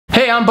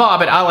I'm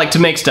Bob at I Like to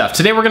Make Stuff.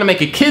 Today we're gonna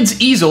make a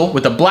kid's easel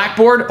with a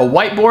blackboard, a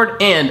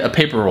whiteboard, and a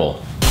paper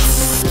roll.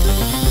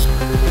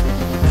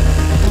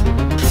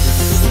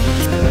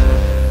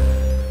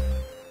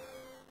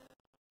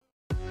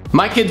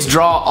 My kids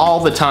draw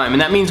all the time,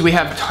 and that means we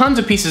have tons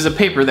of pieces of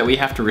paper that we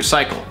have to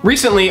recycle.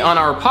 Recently, on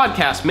our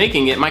podcast,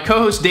 Making It, my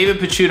co-host David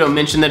Picciuto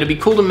mentioned that it'd be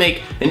cool to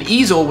make an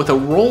easel with a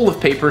roll of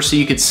paper so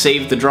you could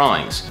save the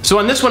drawings. So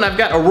on this one, I've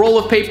got a roll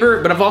of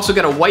paper, but I've also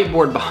got a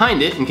whiteboard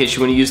behind it, in case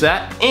you want to use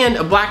that, and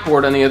a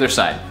blackboard on the other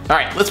side. All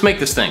right, let's make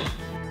this thing.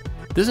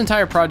 This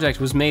entire project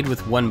was made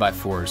with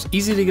 1x4s,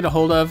 easy to get a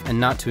hold of and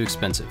not too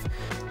expensive.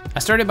 I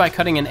started by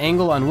cutting an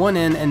angle on one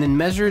end and then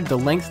measured the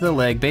length of the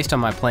leg based on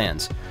my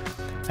plans.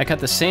 I cut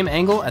the same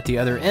angle at the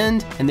other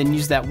end and then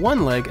used that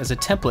one leg as a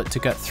template to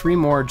cut 3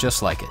 more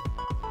just like it.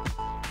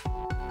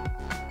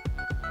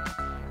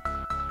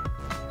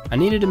 I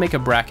needed to make a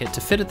bracket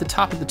to fit at the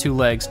top of the 2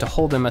 legs to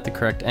hold them at the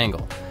correct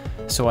angle.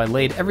 So I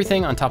laid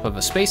everything on top of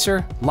a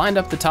spacer, lined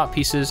up the top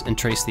pieces, and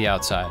traced the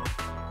outside.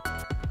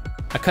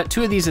 I cut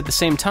 2 of these at the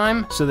same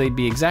time so they'd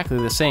be exactly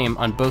the same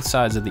on both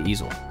sides of the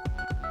easel.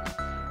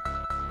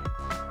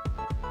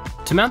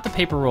 To mount the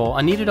paper roll,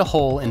 I needed a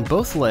hole in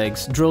both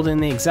legs drilled in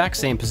the exact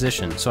same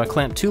position, so I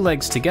clamped 2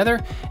 legs together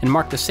and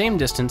marked the same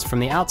distance from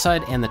the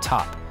outside and the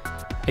top.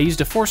 I used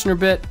a Forstner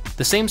bit,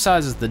 the same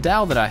size as the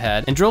dowel that I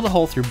had, and drilled a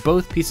hole through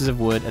both pieces of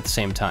wood at the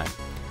same time.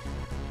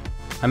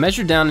 I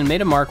measured down and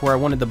made a mark where I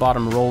wanted the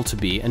bottom roll to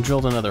be and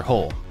drilled another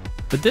hole.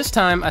 But this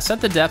time, I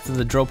set the depth of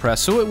the drill press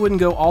so it wouldn't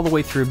go all the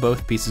way through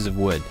both pieces of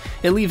wood.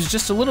 It leaves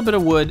just a little bit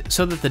of wood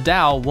so that the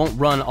dowel won't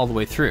run all the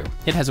way through.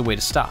 It has a way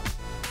to stop.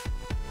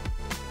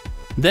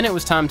 Then it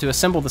was time to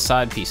assemble the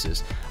side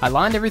pieces. I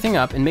lined everything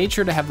up and made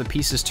sure to have the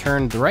pieces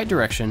turned the right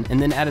direction and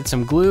then added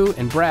some glue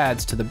and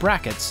brads to the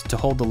brackets to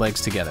hold the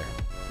legs together.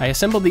 I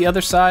assembled the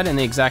other side in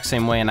the exact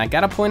same way, and I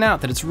gotta point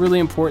out that it's really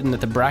important that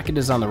the bracket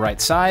is on the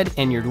right side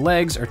and your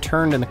legs are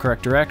turned in the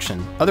correct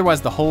direction. Otherwise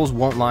the holes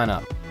won't line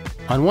up.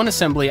 On one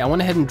assembly, I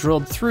went ahead and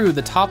drilled through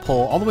the top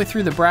hole all the way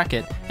through the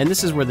bracket, and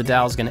this is where the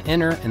dowel is gonna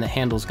enter and the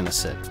handle is gonna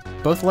sit.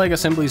 Both leg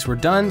assemblies were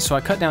done, so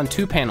I cut down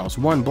 2 panels,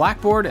 one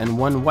blackboard and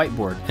one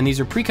whiteboard, and these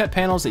are pre-cut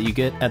panels that you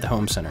get at the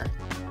home center.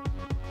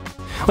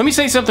 Let me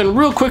say something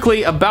real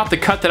quickly about the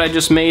cut that I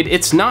just made.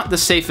 It's not the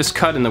safest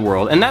cut in the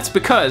world, and that's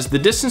because the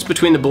distance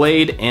between the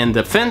blade and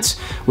the fence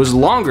was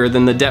longer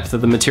than the depth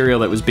of the material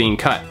that was being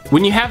cut.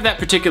 When you have that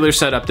particular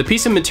setup, the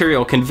piece of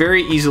material can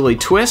very easily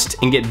twist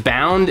and get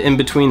bound in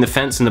between the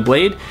fence and the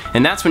blade,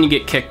 and that's when you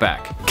get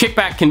kickback.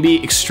 Kickback can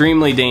be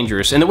extremely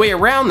dangerous, and the way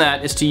around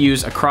that is to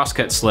use a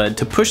crosscut sled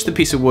to push the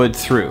piece of wood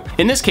through.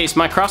 In this case,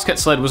 my crosscut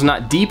sled was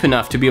not deep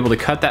enough to be able to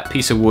cut that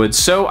piece of wood,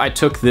 so I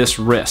took this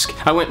risk.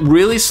 I went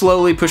really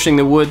slowly pushing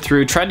the wood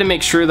through, tried to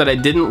make sure that I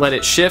didn't let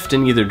it shift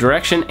in either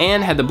direction,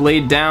 and had the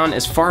blade down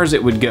as far as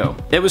it would go.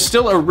 It was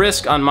still a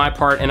risk on my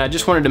part, and I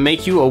just wanted to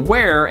make you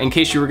aware in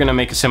case you were gonna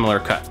make a similar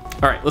cut.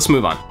 All right, let's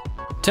move on.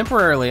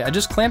 Temporarily, I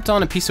just clamped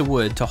on a piece of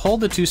wood to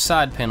hold the 2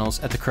 side panels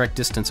at the correct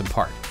distance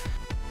apart.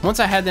 Once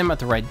I had them at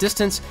the right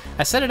distance,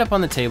 I set it up on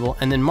the table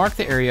and then marked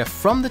the area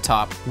from the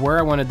top where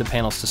I wanted the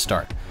panels to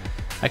start.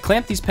 I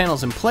clamped these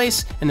panels in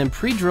place and then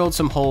pre-drilled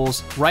some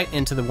holes right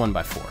into the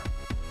 1x4.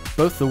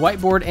 Both the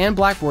whiteboard and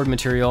blackboard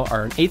material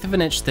are 1/8 of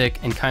an inch thick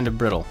and kind of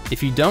brittle.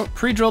 If you don't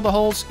pre-drill the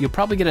holes, you'll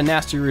probably get a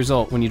nasty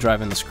result when you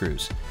drive in the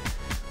screws.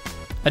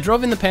 I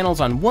drove in the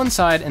panels on one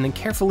side and then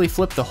carefully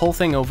flipped the whole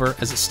thing over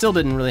as it still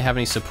didn't really have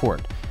any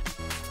support.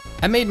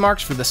 I made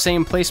marks for the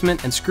same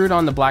placement and screwed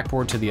on the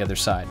blackboard to the other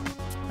side.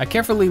 I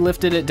carefully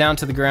lifted it down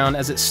to the ground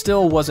as it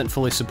still wasn't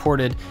fully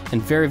supported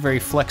and very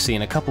flexy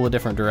in a couple of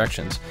different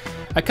directions.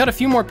 I cut a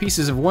few more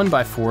pieces of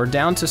 1x4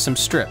 down to some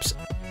strips.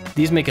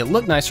 These make it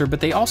look nicer,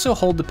 but they also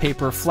hold the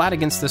paper flat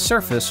against the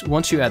surface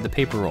once you add the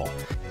paper roll.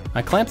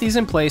 I clamped these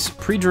in place,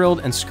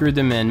 pre-drilled, and screwed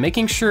them in,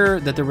 making sure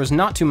that there was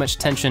not too much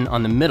tension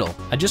on the middle.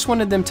 I just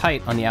wanted them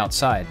tight on the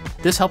outside.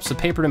 This helps the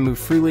paper to move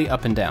freely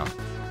up and down.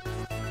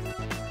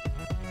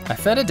 I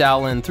fed a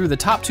dowel in through the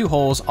top 2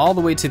 holes all the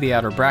way to the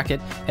outer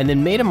bracket, and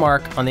then made a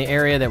mark on the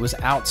area that was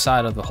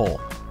outside of the hole.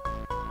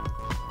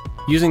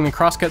 Using the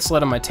crosscut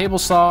sled on my table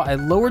saw, I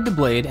lowered the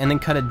blade and then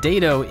cut a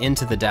dado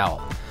into the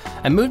dowel.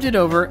 I moved it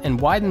over and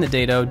widened the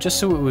dado just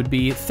so it would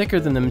be thicker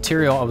than the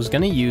material I was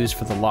going to use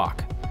for the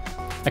lock.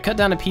 I cut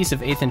down a piece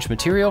of 1/8 inch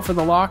material for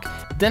the lock,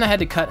 then I had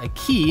to cut a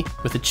key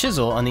with a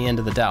chisel on the end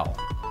of the dowel.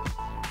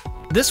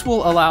 This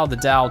will allow the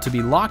dowel to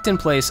be locked in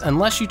place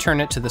unless you turn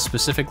it to the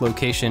specific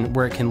location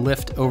where it can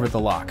lift over the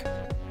lock.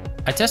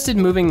 I tested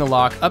moving the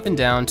lock up and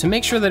down to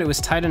make sure that it was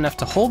tight enough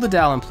to hold the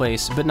dowel in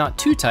place, but not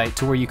too tight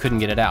to where you couldn't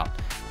get it out.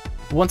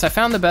 Once I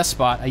found the best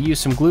spot, I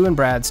used some glue and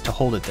brads to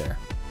hold it there.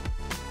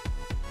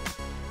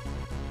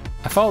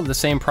 I followed the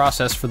same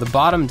process for the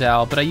bottom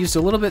dowel, but I used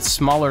a little bit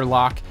smaller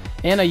lock,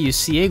 and I used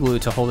CA glue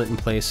to hold it in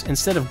place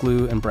instead of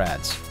glue and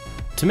brads.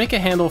 To make a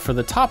handle for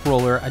the top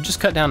roller, I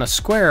just cut down a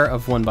square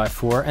of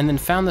 1x4 and then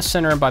found the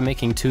center by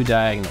making 2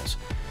 diagonals.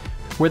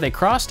 Where they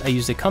crossed, I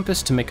used a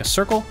compass to make a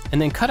circle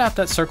and then cut out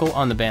that circle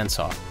on the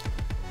bandsaw.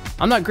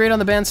 I'm not great on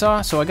the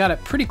bandsaw, so I got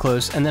it pretty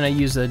close, and then I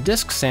used a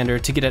disc sander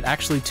to get it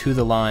actually to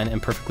the line and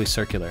perfectly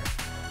circular.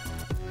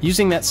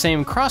 Using that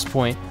same cross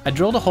point, I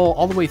drilled a hole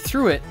all the way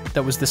through it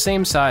that was the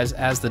same size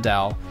as the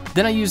dowel.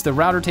 Then I used the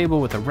router table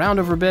with a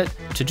roundover bit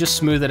to just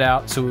smooth it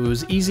out so it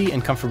was easy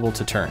and comfortable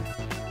to turn.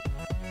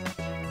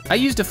 I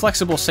used a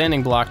flexible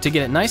sanding block to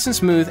get it nice and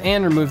smooth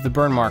and remove the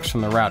burn marks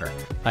from the router.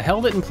 I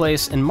held it in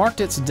place and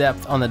marked its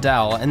depth on the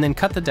dowel and then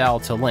cut the dowel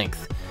to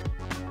length.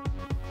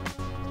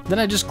 Then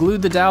I just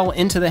glued the dowel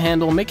into the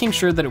handle, making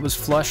sure that it was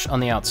flush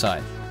on the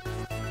outside.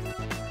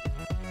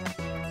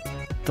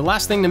 The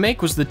last thing to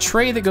make was the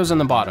tray that goes on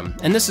the bottom,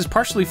 and this is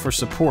partially for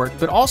support,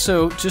 but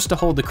also just to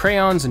hold the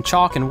crayons and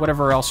chalk and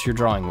whatever else you're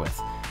drawing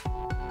with.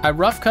 I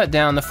rough cut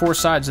down the 4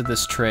 sides of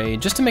this tray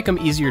just to make them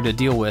easier to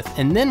deal with,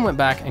 and then went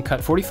back and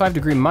cut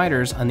 45-degree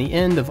miters on the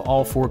end of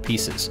all 4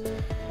 pieces.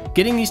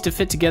 Getting these to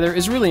fit together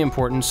is really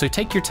important, so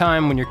take your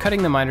time when you're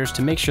cutting the miters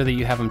to make sure that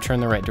you have them turn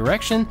the right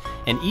direction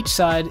and each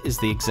side is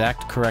the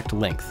exact correct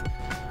length.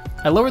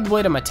 I lowered the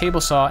blade on my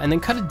table saw and then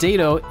cut a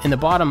dado in the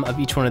bottom of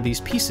each one of these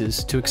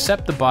pieces to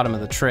accept the bottom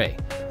of the tray.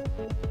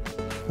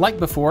 Like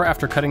before,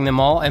 after cutting them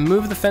all, I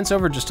moved the fence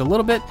over just a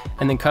little bit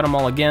and then cut them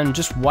all again,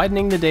 just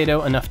widening the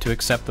dado enough to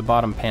accept the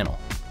bottom panel.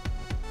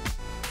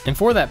 And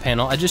for that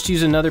panel, I just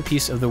used another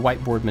piece of the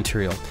whiteboard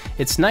material.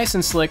 It's nice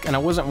and slick and I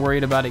wasn't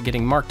worried about it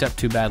getting marked up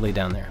too badly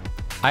down there.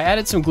 I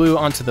added some glue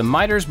onto the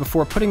miters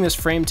before putting this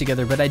frame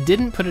together, but I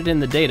didn't put it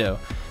in the dado.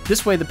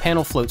 This way the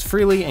panel floats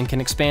freely and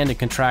can expand and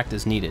contract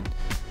as needed.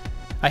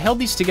 I held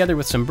these together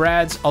with some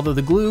brads, although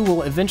the glue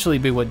will eventually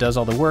be what does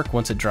all the work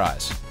once it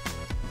dries.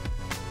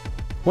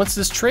 Once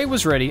this tray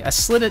was ready, I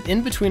slid it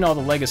in between all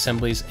the leg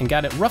assemblies and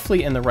got it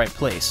roughly in the right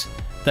place.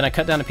 Then I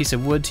cut down a piece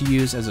of wood to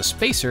use as a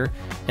spacer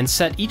and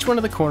set each one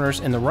of the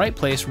corners in the right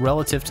place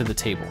relative to the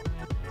table.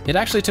 It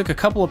actually took a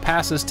couple of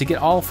passes to get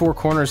all 4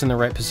 corners in the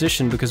right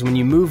position because when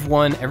you move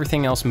one,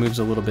 everything else moves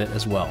a little bit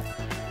as well.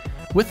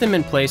 With them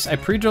in place, I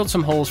pre-drilled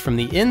some holes from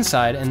the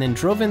inside and then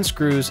drove in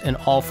screws in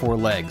all 4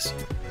 legs.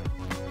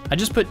 I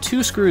just put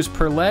 2 screws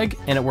per leg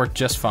and it worked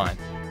just fine.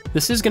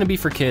 This is going to be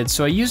for kids,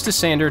 so I used a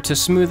sander to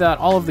smooth out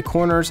all of the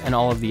corners and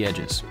all of the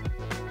edges.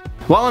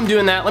 While I'm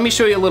doing that, let me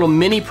show you a little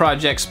mini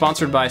project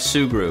sponsored by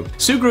Sugru.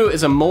 Sugru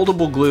is a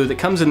moldable glue that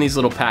comes in these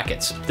little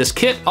packets. This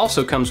kit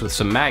also comes with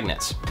some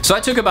magnets. So I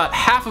took about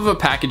half of a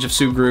package of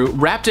Sugru,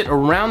 wrapped it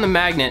around the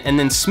magnet, and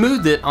then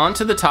smoothed it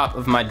onto the top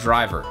of my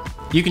driver.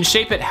 You can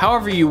shape it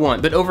however you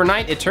want, but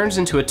overnight it turns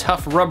into a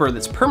tough rubber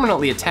that's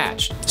permanently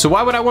attached. So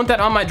why would I want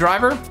that on my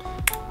driver?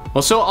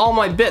 Well, so all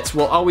my bits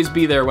will always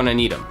be there when I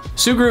need them.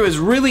 Sugru is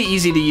really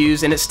easy to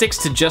use and it sticks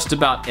to just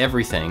about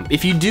everything.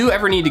 If you do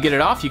ever need to get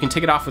it off, you can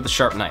take it off with a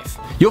sharp knife.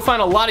 You'll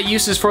find a lot of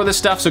uses for this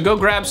stuff, so go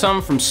grab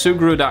some from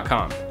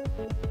Sugru.com.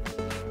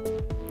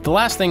 The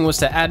last thing was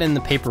to add in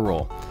the paper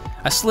roll.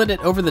 I slid it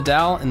over the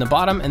dowel in the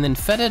bottom and then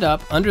fed it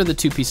up under the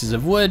 2 pieces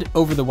of wood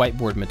over the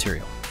whiteboard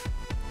material.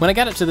 When I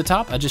got it to the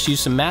top, I just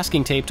used some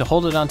masking tape to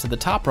hold it onto the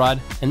top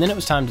rod, and then it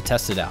was time to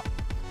test it out.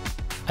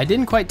 I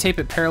didn't quite tape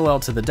it parallel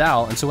to the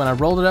dowel, and so when I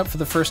rolled it up for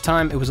the first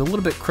time, it was a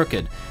little bit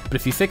crooked, but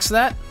if you fix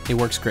that, it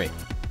works great.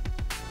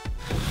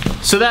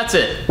 So that's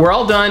it. We're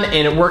all done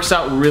and it works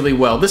out really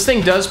well. This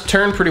thing does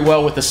turn pretty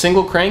well with a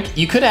single crank.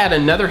 You could add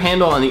another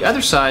handle on the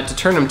other side to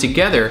turn them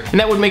together and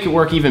that would make it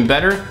work even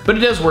better, but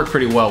it does work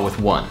pretty well with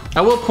one.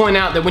 I will point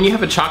out that when you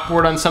have a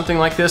chalkboard on something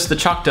like this, the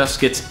chalk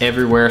dust gets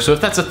everywhere. So if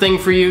that's a thing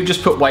for you,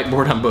 just put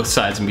whiteboard on both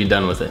sides and be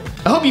done with it.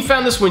 I hope you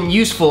found this one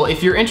useful.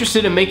 If you're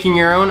interested in making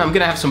your own, I'm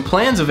gonna have some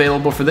plans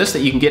available for this that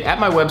you can get at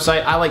my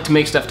website,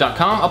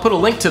 ILikeToMakeStuff.com. I'll put a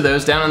link to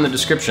those down in the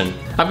description.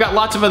 I've got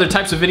lots of other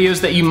types of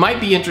videos that you might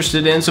be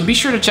interested in, so be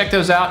sure to check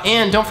those out,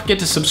 and don't forget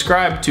to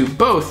subscribe to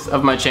both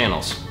of my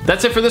channels.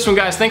 That's it for this one,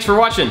 guys. Thanks for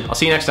watching. I'll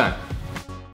see you next time.